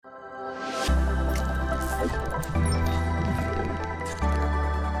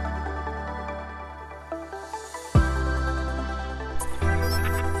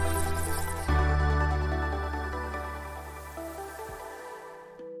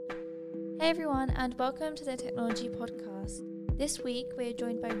Hey everyone, and welcome to the Technology Podcast. This week we are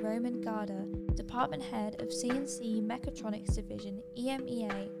joined by Roman Garda, Department Head of CNC Mechatronics Division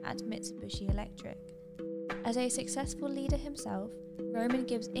EMEA at Mitsubishi Electric. As a successful leader himself, Roman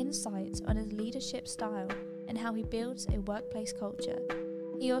gives insights on his leadership style and how he builds a workplace culture.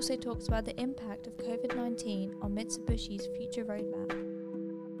 He also talks about the impact of COVID-19 on Mitsubishi's future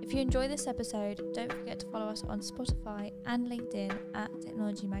roadmap. If you enjoy this episode, don't forget to follow us on Spotify and LinkedIn at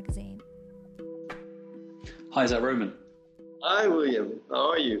Technology Magazine. Hi, is that Roman? Hi, William. How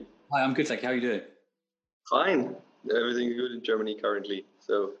are you? Hi, I'm good, thank you. How are you doing? Fine. Everything's good in Germany currently.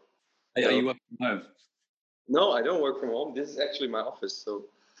 Are you working from home? No, I don't work from home. This is actually my office. Oh,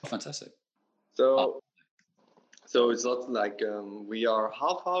 fantastic. So it's not like we are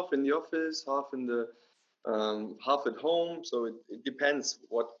half in the office, half at home. So it depends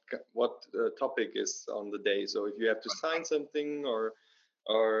what topic is on the day. So if you have to sign something or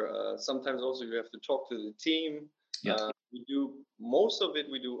sometimes also you have to talk to the team. Yeah. We do most of it.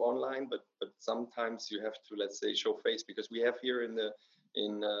 We do online, but sometimes you have to, let's say, show face, because we have here in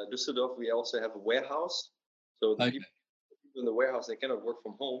Düsseldorf we also have a warehouse. So the people in the warehouse, they cannot work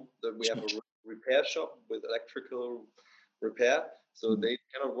from home. We have a repair shop with electrical repair, so they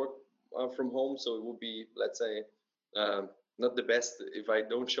cannot work from home. So it would be, let's say, not the best if I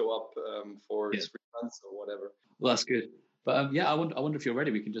don't show up for 3 months or whatever. Well, that's good. But I wonder if you're ready.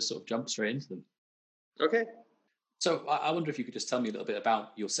 We can just sort of jump straight into them. Okay. So I wonder if you could just tell me a little bit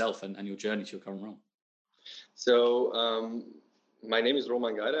about yourself and your journey to your current role. So my name is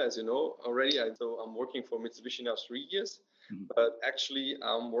Roman Garda, as you know already. So I'm working for Mitsubishi now 3 years, but actually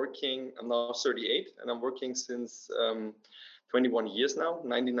I'm now 38, and I'm working since 21 years now.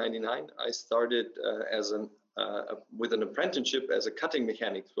 1999, I started with an apprenticeship as a cutting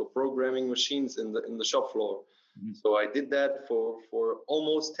mechanic, so programming machines in the shop floor. So I did that for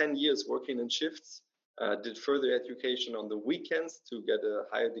almost 10 years, working in shifts. Did further education on the weekends to get a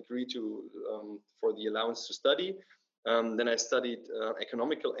higher degree for the allowance to study. Then I studied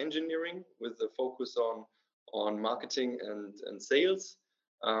economical engineering with the focus on marketing and sales.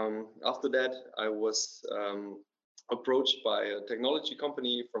 After that, I was approached by a technology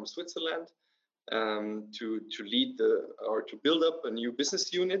company from Switzerland to lead to build up a new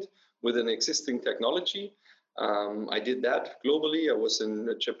business unit with an existing technology. I did that globally. I was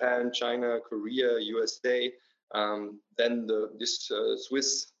in Japan, China, Korea, USA. Then this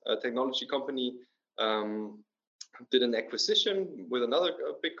Swiss technology company did an acquisition with another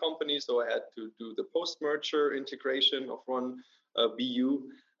big company, so I had to do the post-merger integration of one BU.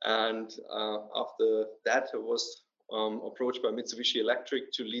 And after that, I was approached by Mitsubishi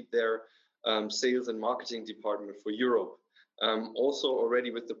Electric to lead their sales and marketing department for Europe. Also already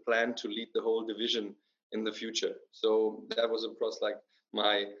with the plan to lead the whole division in the future. So that was, of course, like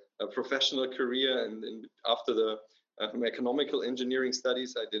my professional career. And after the economical engineering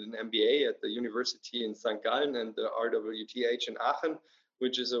studies, I did an MBA at the university in St. Gallen and the RWTH in Aachen,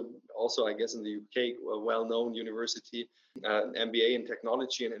 which is also, I guess, in the UK, a well-known university, an MBA in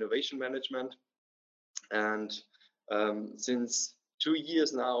technology and innovation management. And since 2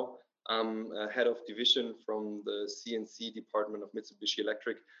 years now, I'm head of division from the CNC department of Mitsubishi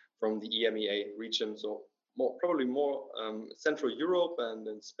Electric from the EMEA region. So probably more Central Europe and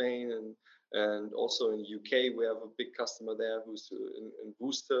in Spain and also in UK. We have a big customer there who's in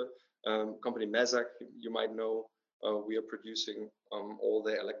Booster, company Mazak, you might know. We are producing all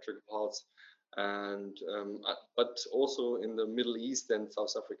their electric parts, and but also in the Middle East and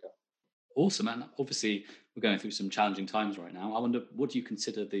South Africa. Awesome, man. Obviously, we're going through some challenging times right now. I wonder, what do you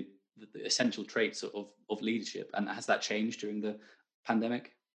consider the essential traits of leadership, and has that changed during the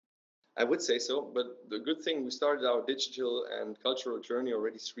pandemic? I would say so, but the good thing, we started our digital and cultural journey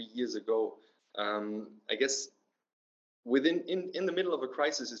already 3 years ago. I guess in the middle of a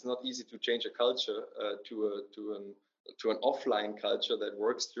crisis, it's not easy to change a culture to an offline culture that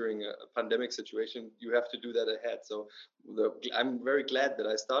works during a pandemic situation. You have to do that ahead. So I'm very glad that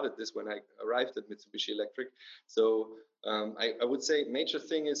I started this when I arrived at Mitsubishi Electric. So I would say major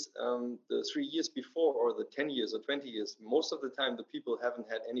thing is the 3 years before, or the 10 years or 20 years, most of the time the people haven't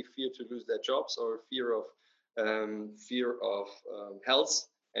had any fear to lose their jobs or fear of health,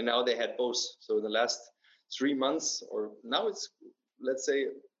 and now they had both. So in the last 3 months, or now it's, let's say,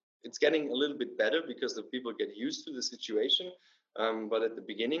 it's getting a little bit better because the people get used to the situation. But at the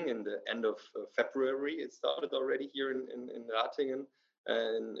beginning, in the end of February, it started already here in Ratingen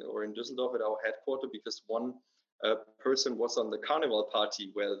or in Düsseldorf at our headquarters, because one person was on the carnival party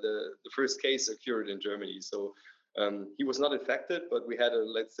where the first case occurred in Germany. So he was not infected, but we had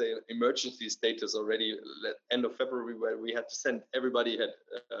let's say, emergency status already at end of February, where we had to send everybody had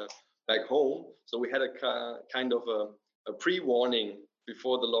back home. So we had a kind of a pre-warning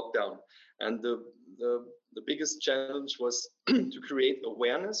before the lockdown. And the biggest challenge was to create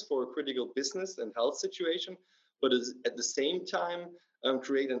awareness for a critical business and health situation, but at the same time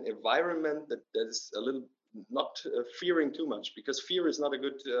create an environment that is a little not fearing too much, because fear is not a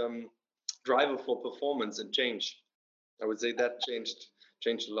good driver for performance and change. I would say that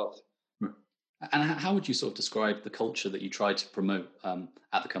changed a lot. And how would you sort of describe the culture that you try to promote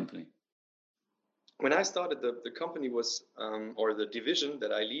at the company? When I started, the company was, or the division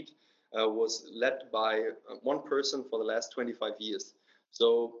that I lead, was led by one person for the last 25 years. So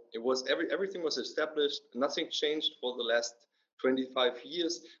it was everything was established. Nothing changed for the last 25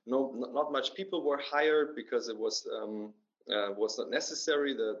 years. No, not much people were hired because it was not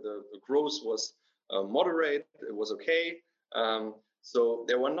necessary. The growth was moderate. It was okay. So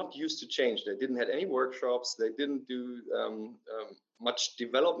they were not used to change. They didn't have any workshops. They didn't do much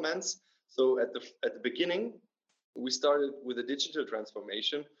developments. So at the beginning, we started with a digital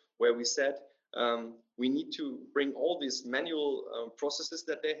transformation where we said we need to bring all these manual processes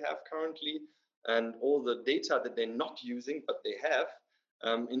that they have currently and all the data that they're not using but they have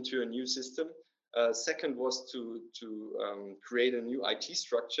into a new system. Second was to create a new IT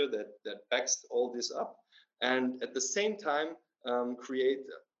structure that backs all this up, and at the same time create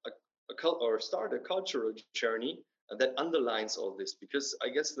start a cultural journey that underlines all this, because I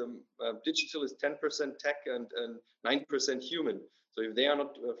guess the digital is 10% tech and 90% human. So if they are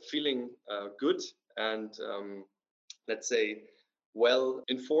not feeling good and let's say well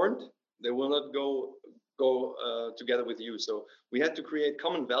informed, they will not go together with you. So we had to create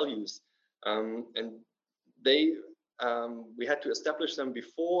common values, and we had to establish them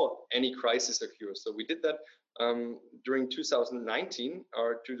before any crisis occurs. So we did that during 2019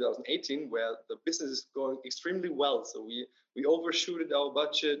 or 2018, where the business is going extremely well. So we overshooted our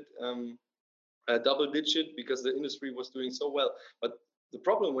budget double digit because the industry was doing so well. But the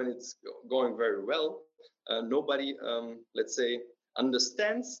problem when it's going very well, nobody, let's say,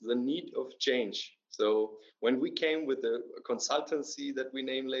 understands the need of change. So when we came with a consultancy that we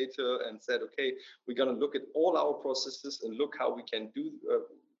named later and said, okay, we're going to look at all our processes and look how we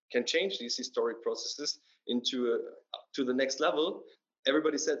can change these historic processes into to the next level.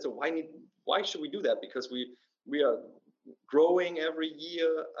 Everybody said, so why should we do that? Because we are growing every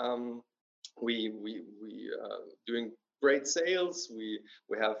year. We doing great sales. We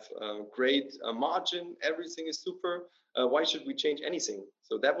have great margin. Everything is super. Why should we change anything?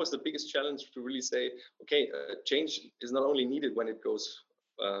 So that was the biggest challenge, to really say, okay, change is not only needed when it goes,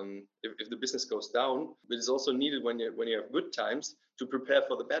 if the business goes down, but it's also needed when you have good times to prepare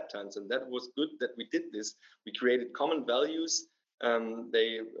for the bad times. And that was good that we did this. We created common values.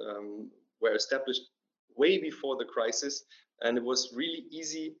 They were established way before the crisis, and it was really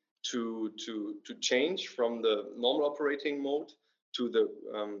easy to change from the normal operating mode to the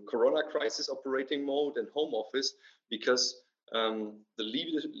Corona crisis operating mode and home office, because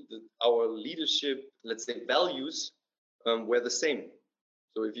our leadership, let's say, values were the same.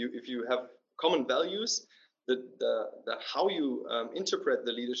 So if you have common values, the how you interpret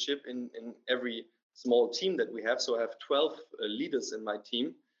the leadership in every small team that we have. So I have 12 leaders in my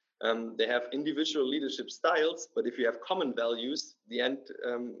team. They have individual leadership styles, but if you have common values, the end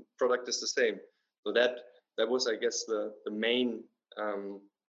product is the same. So that was, I guess, the main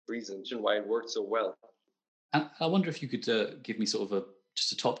reason why it worked so well. And I wonder if you could give me sort of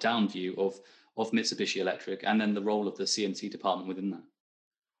just a top-down view of Mitsubishi Electric, and then the role of the CNC department within that.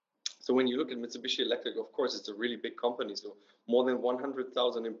 So when you look at Mitsubishi Electric, of course, it's a really big company. So more than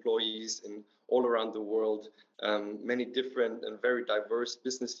 100,000 employees in all around the world, many different and very diverse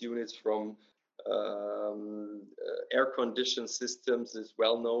business units, from air-conditioned systems is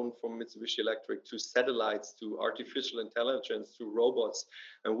well known from Mitsubishi Electric, to satellites, to artificial intelligence, to robots.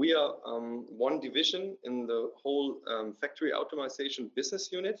 And we are one division in the whole factory automation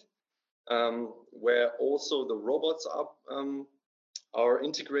business unit, where also the robots are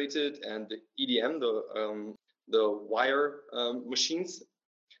integrated, and the EDM, the wire machines.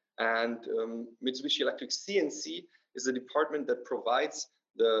 And Mitsubishi Electric CNC is a department that provides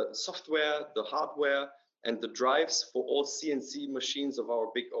the software, the hardware, and the drives for all CNC machines of our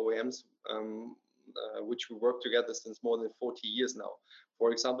big OEMs, which we work together since more than 40 years now.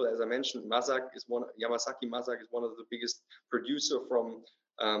 For example, as I mentioned, Yamasaki Mazak is one of the biggest producer from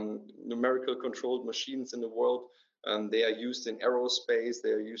numerical controlled machines in the world. They are used in aerospace,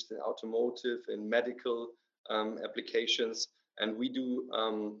 they are used in automotive, in medical applications, and we do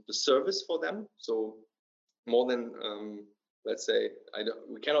the service for them. So more than, let's say,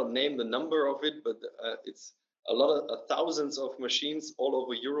 we cannot name the number of it, but it's a lot of thousands of machines all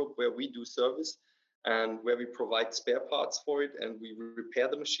over Europe where we do service and where we provide spare parts for it, and we repair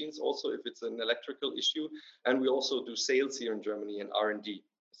the machines also if it's an electrical issue, and we also do sales here in Germany and R&D.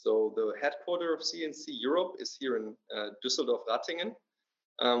 So the headquarters of CNC Europe is here in Düsseldorf-Ratingen,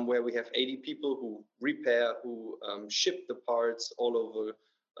 where we have 80 people who repair, who ship the parts all over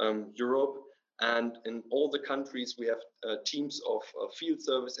Europe. And in all the countries, we have teams of field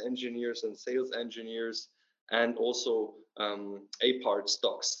service engineers and sales engineers, and also A-part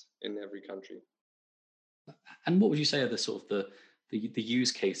stocks in every country. And what would you say are the sort of the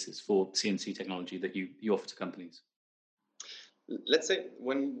use cases for CNC technology that you offer to companies? Let's say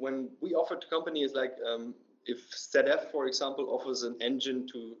when we offer to companies, like if ZF, for example, offers an engine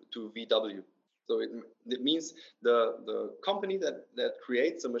to VW. So it means the company that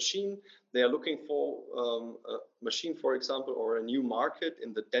creates a machine, they are looking for a machine, for example, or a new market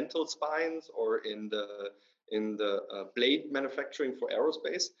in the dental spines or in the blade manufacturing for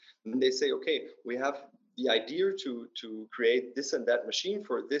aerospace. And they say, okay, we have the idea to create this and that machine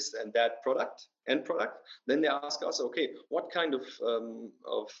for this and that end product. Then they ask us, okay, what kind of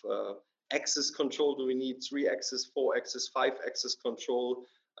axis control do we need? 3-axis, 4-axis, 5-axis control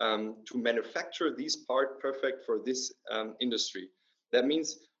to manufacture this part perfect for this industry. That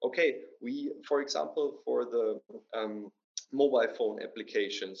means, okay, we, for example, for the mobile phone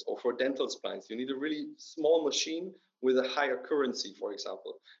applications or for dental spines, you need a really small machine with a higher currency, for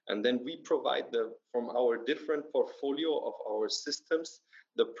example. And then we provide from our different portfolio of our systems,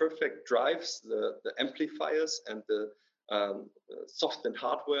 the perfect drives, the amplifiers, and the soft and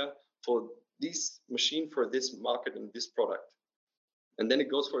hardware for this machine, for this market and this product. And then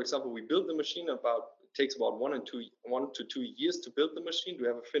it goes, for example, we build the machine it takes about 1 to 2 years to build the machine. We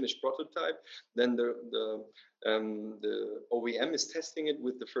have a finished prototype. Then the OEM is testing it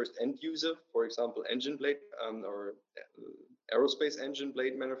with the first end user, for example, engine blade or aerospace engine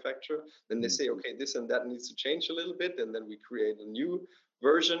blade manufacturer. Then they say, okay, this and that needs to change a little bit. And then we create a new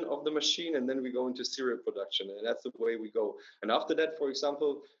version of the machine, and then we go into serial production. And that's the way we go. And after that, for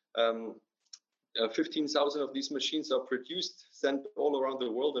example, 15,000 of these machines are produced, sent all around the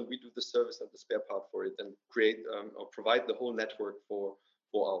world, and we do the service and the spare part for it, and create or provide the whole network for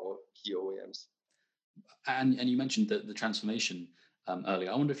our key OEMs. And you mentioned the transformation earlier.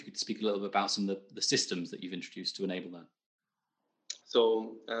 I wonder if you could speak a little bit about some of the systems that you've introduced to enable that.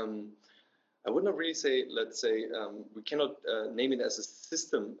 So I would not really say, let's say, we cannot name it as a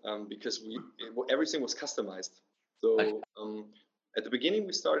system because everything was customized. So at the beginning,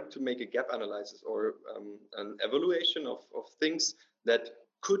 we started to make a gap analysis or an evaluation of things that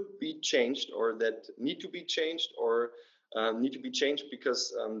could be changed or that need to be changed or need to be changed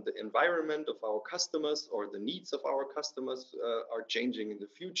because the environment of our customers or the needs of our customers are changing in the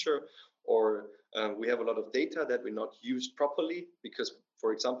future, or we have a lot of data that we not use properly because,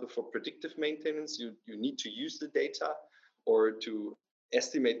 for example, for predictive maintenance, you need to use the data, or to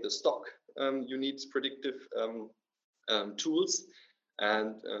estimate the stock, you need predictive tools.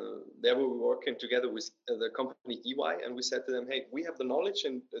 And there we were working together with the company EY, and we said to them, hey, we have the knowledge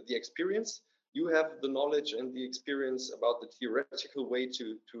and the experience. You have the knowledge and the experience about the theoretical way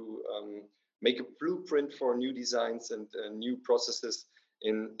to make a blueprint for new designs and new processes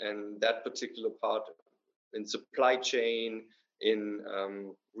in that particular part, in supply chain, in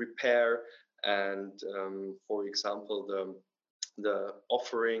repair, and for example, the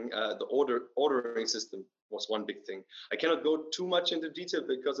offering, the ordering system was one big thing. I cannot go too much into detail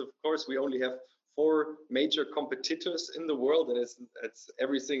because, of course, we only have 4 major competitors in the world, and it's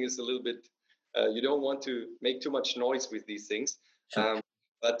everything is a little bit. You don't want to make too much noise with these things. Sure.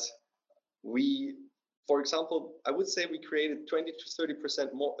 But we, for example, I would say we created 20 to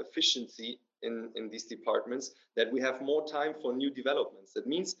 30% more efficiency in these departments, that we have more time for new developments. That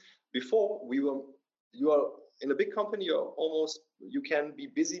means before you are in a big company, you can be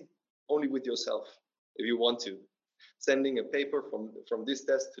busy only with yourself if you want to. Sending a paper from this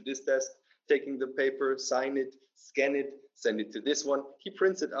desk to this desk, taking the paper, sign it, scan it, send it to this one. He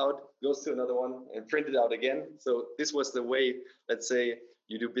prints it out, goes to another one, and print it out again. So this was the way, let's say,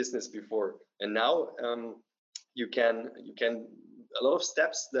 you do business before. And now you can a lot of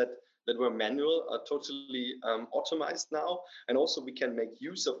steps that were manual are totally automized now. And also we can make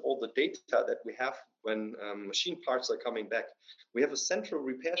use of all the data that we have when machine parts are coming back. We have a central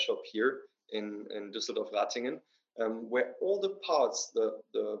repair shop here in Düsseldorf-Ratingen, where all the parts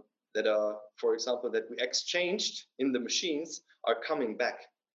that are, for example, that we exchanged in the machines are coming back.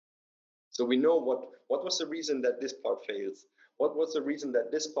 So we know what was the reason that this part fails, what was the reason that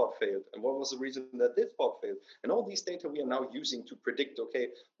this part failed, and what was the reason that this part failed. And all these data we are now using to predict, okay,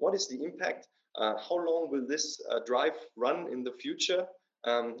 what is the impact how long will this drive run in the future?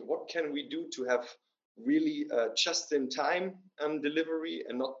 What can we do to have really just-in-time delivery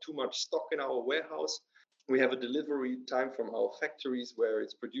and not too much stock in our warehouse? We have a delivery time from our factories where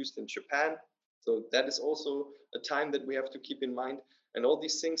it's produced in Japan. So that is also a time that we have to keep in mind. And all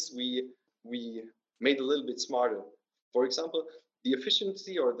these things we made a little bit smarter. For example, the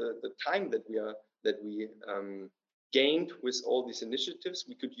efficiency or the time that we gained with all these initiatives,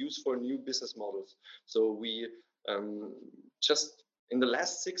 we could use for new business models. So we just in the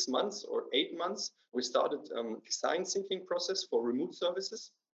last 6 months or 8 months, we started design thinking process for remote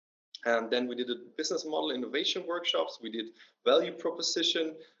services. And then we did a business model innovation workshops. We did value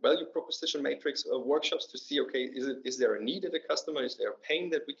proposition matrix workshops to see, okay, is there a need at a customer? Is there a pain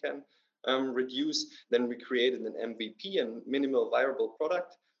that we can reduce? Then we created an MVP and minimal viable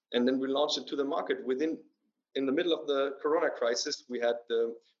product. And then we launched it to the market. In the middle of the Corona crisis, we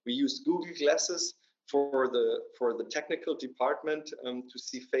used Google Glasses for the technical department to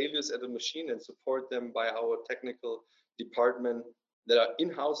see failures at a machine and support them by our technical department that are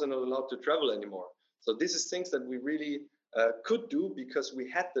in-house and not allowed to travel anymore. So this is things that we really could do because we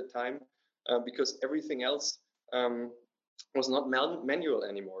had the time, because everything else was not manual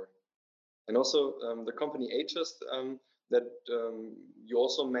anymore. And also the company Atos that you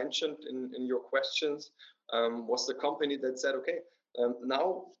also mentioned in your questions was the company that said, okay,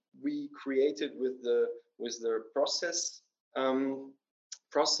 now we created with the process and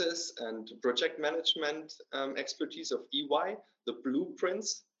project management expertise of EY, the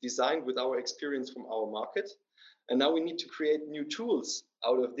blueprints designed with our experience from our market. And now we need to create new tools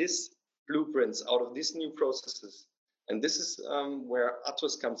out of these blueprints, out of these new processes. And this is where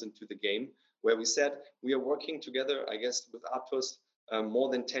Atos comes into the game, where we said we are working together, I guess, with Atos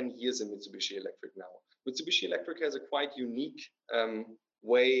more than 10 years in Mitsubishi Electric now. Mitsubishi Electric has a quite unique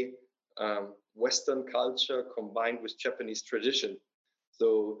way, Western culture combined with Japanese tradition.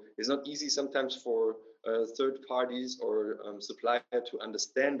 So it's not easy sometimes for third parties or supplier to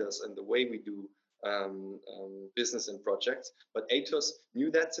understand us and the way we do business and projects. But Atos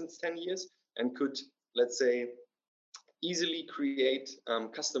knew that since 10 years and could, let's say, easily create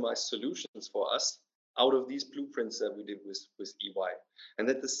customized solutions for us out of these blueprints that we did with EY. And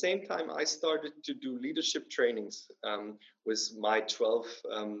at the same time, I started to do leadership trainings with my 12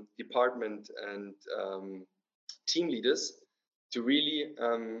 department and team leaders to really,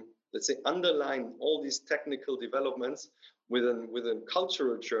 let's say, underline all these technical developments with a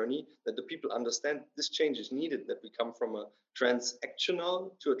cultural journey that the people understand this change is needed, that we come from a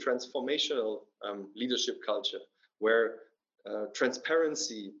transactional to a transformational leadership culture where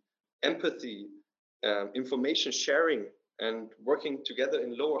transparency, empathy, information sharing and working together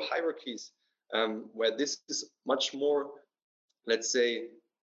in lower hierarchies, where this is much more, let's say,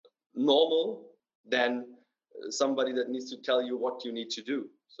 normal than somebody that needs to tell you what you need to do.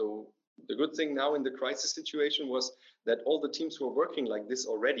 So the good thing now in the crisis situation was that all the teams were working like this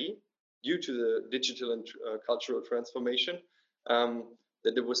already due to the digital and cultural transformation,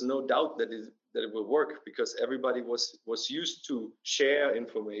 that there was no doubt that it will work because everybody was used to share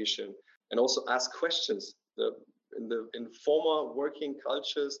information and also ask questions. In former working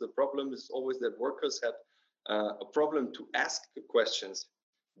cultures, the problem is always that workers had a problem to ask questions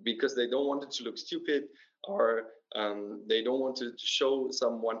because they don't want it to look stupid, or they don't want to show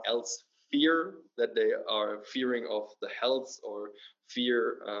someone else fear that they are fearing of the health, or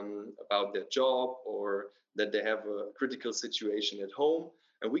fear about their job, or that they have a critical situation at home.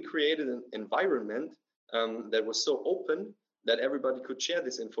 And we created an environment that was so open that everybody could share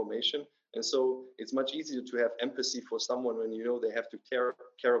this information. And so it's much easier to have empathy for someone when you know they have to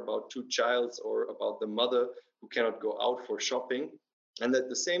care about two childs or about the mother who cannot go out for shopping, and at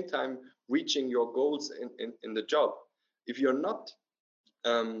the same time reaching your goals in the job. If you're not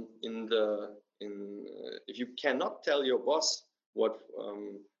if you cannot tell your boss what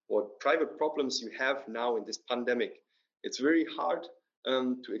private problems you have now in this pandemic, it's very hard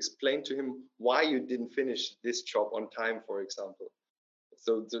to explain to him why you didn't finish this job on time, for example.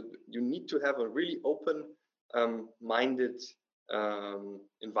 So you need to have a really open minded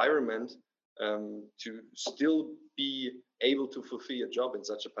environment to still be able to fulfill your job in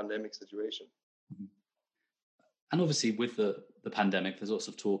such a pandemic situation. And obviously with the pandemic, there's lots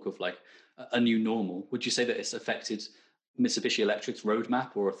of talk of like a new normal. Would you say that it's affected Mitsubishi Electric's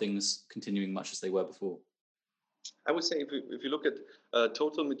roadmap, or are things continuing much as they were before? I would say if you look at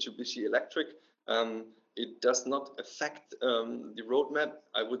total Mitsubishi Electric, it does not affect the roadmap.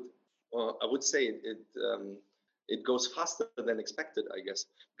 I would say it goes faster than expected, I guess,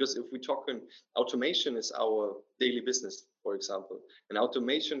 because if we talk in automation is our daily business. for example. And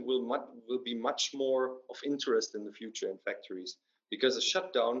automation will be much more of interest in the future in factories, because a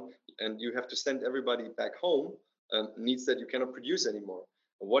shutdown and you have to send everybody back home means that you cannot produce anymore.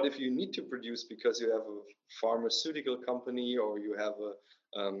 What if you need to produce because you have a pharmaceutical company, or you have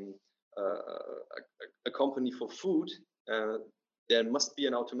a company for food? There must be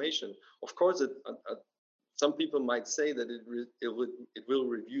an automation. Of course, some people might say that it will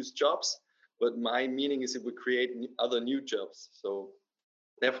reduce jobs, but my meaning is it will create other new jobs. So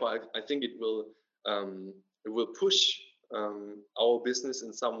therefore, I think it will push our business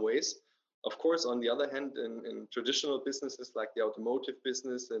in some ways. Of course, on the other hand, in traditional businesses like the automotive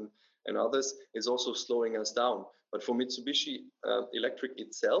business and others, is also slowing us down. But for Mitsubishi Electric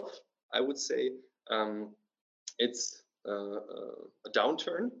itself, I would say it's a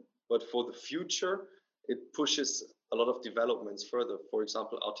downturn. But for the future, it pushes a lot of developments further. For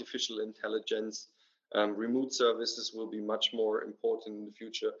example, artificial intelligence, remote services will be much more important in the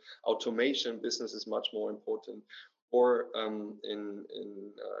future. Automation business is much more important. Or in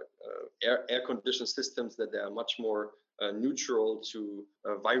air conditioned systems, that they are much more neutral to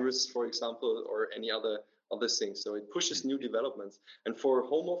virus, for example, or any other things. So it pushes new developments. And for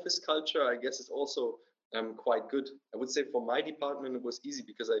home office culture, I guess it's also quite good. I would say for my department, it was easy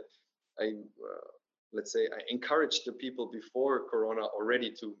because I let's say I encouraged the people before Corona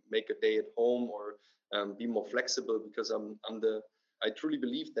already to make a day at home or be more flexible, because I truly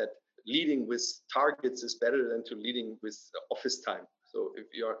believe that leading with targets is better than to leading with office time. So if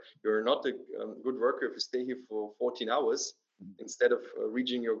you're not a good worker if you stay here for 14 hours instead of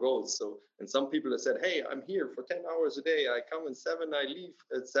reaching your goals. So, and some people have said, hey, I'm here for 10 hours a day. I come at 7, I leave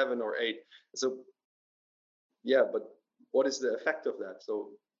at 7 or 8. So yeah, but what is the effect of that? So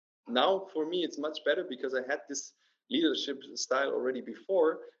now for me, it's much better because I had this leadership style already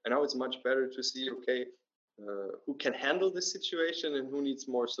before, and now it's much better to see, okay, who can handle this situation and who needs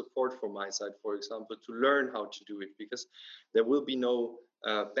more support from my side, for example, to learn how to do it, because there will be no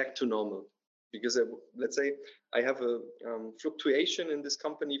back to normal. Because let's say I have a fluctuation in this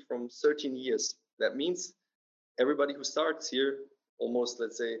company from 13 years. That means everybody who starts here almost,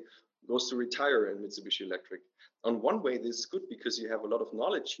 let's say, goes to retire in Mitsubishi Electric. On one way, this is good because you have a lot of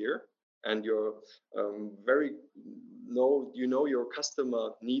knowledge here, and you're you know your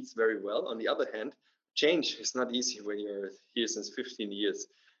customer needs very well. On the other hand, change is not easy when you're here since 15 years.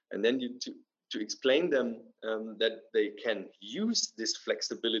 And then to explain them that they can use this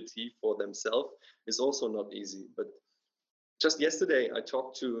flexibility for themselves is also not easy. But just yesterday, I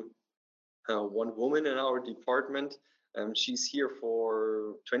talked to one woman in our department. She's here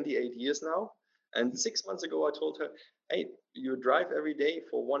for 28 years now. And 6 months ago, I told her, hey, you drive every day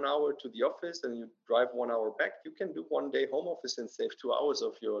for 1 hour to the office and you drive 1 hour back. You can do 1 day home office and save 2 hours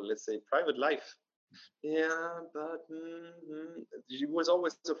of your, let's say, private life. Yeah, but she was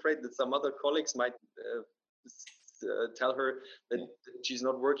always afraid that some other colleagues might tell her that she's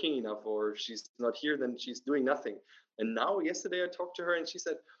not working enough, or she's not here, then she's doing nothing. And now, yesterday, I talked to her and she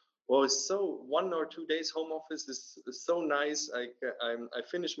said, well, so 1 or 2 days home office is so nice. I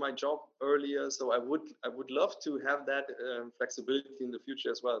finished my job earlier, so I would love to have that flexibility in the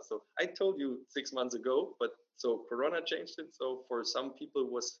future as well. So I told you 6 months ago, but so Corona changed it. So for some people,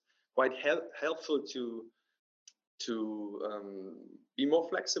 it was quite helpful to be more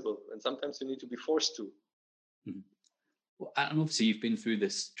flexible, and sometimes you need to be forced to. Mm-hmm. Well, and obviously you've been through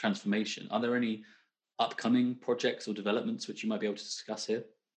this transformation. Are there any upcoming projects or developments which you might be able to discuss here?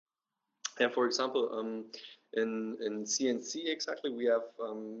 Yeah, for example, in CNC exactly, we have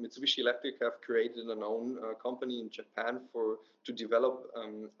Mitsubishi Electric have created an own company in Japan to develop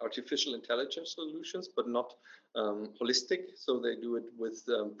artificial intelligence solutions, but not holistic. So they do it with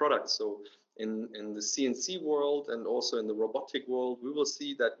products. So in the CNC world and also in the robotic world, we will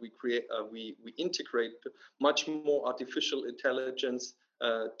see that we integrate much more artificial intelligence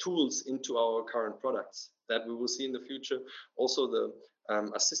tools into our current products that we will see in the future. Also the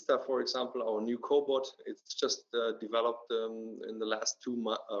Assista, for example, our new cobot, it's just developed in the last 2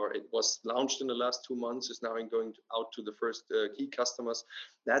 months, or it was launched in the last 2 months, is now going out to the first key customers.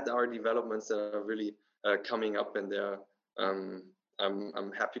 That are developments that are really coming up, and they're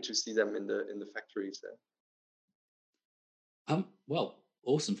I'm happy to see them in the factories there. Well,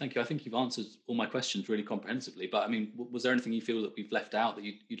 awesome, thank you. I think you've answered all my questions really comprehensively. But I mean, was there anything you feel that we've left out that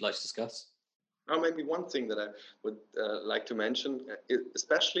you'd like to discuss? Maybe one thing that I would like to mention,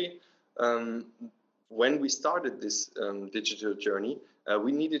 especially when we started this digital journey,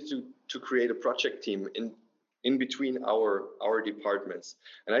 we needed to create a project team in between our departments.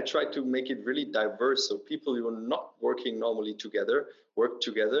 And I tried to make it really diverse, so people who are not working normally together work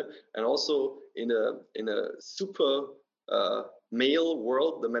together, and also in a super male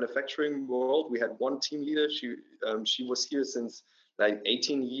world, the manufacturing world. We had one team leader. She was here since like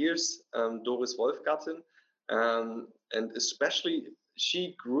 18 years, Doris Wolfgarten, and especially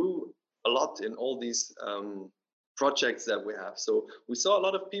she grew a lot in all these projects that we have. So we saw a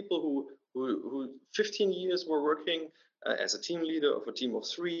lot of people who 15 years were working as a team leader of a team of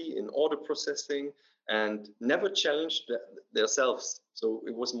 3 in order processing and never challenged themselves. So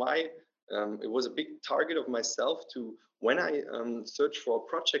it was it was a big target of myself to, when I search for a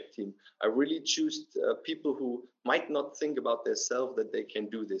project team, I really choose people who might not think about themselves that they can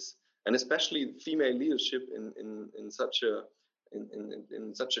do this, and especially female leadership in such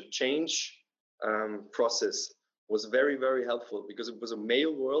a change process was very, very helpful, because it was a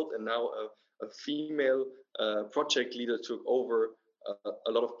male world, and now a female project leader took over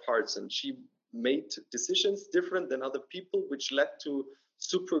a lot of parts, and she made decisions different than other people, which led to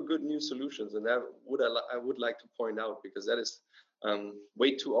super good new solutions. And that I would like to point out, because that is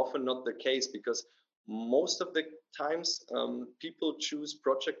way too often not the case, because most of the times people choose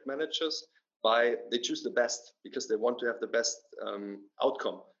project managers they choose the best because they want to have the best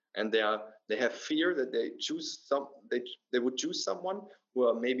outcome, and they have fear that they would choose someone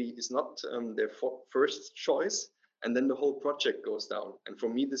who maybe is not their first choice, and then the whole project goes down. And for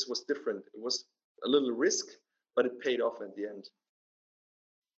me, this was different. It was a little risk, but it paid off at the end.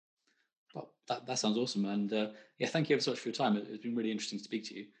 Well, that sounds awesome. And yeah, thank you ever so much for your time. It's been really interesting to speak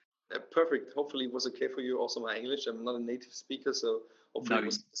to you. Perfect. Hopefully it was okay for you. Also, my English, I'm not a native speaker, so hopefully it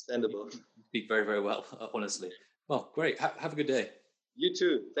was understandable. You speak very, very well, honestly. Well, great. Have a good day. You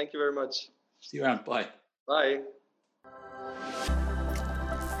too. Thank you very much. See you around. Bye. Bye.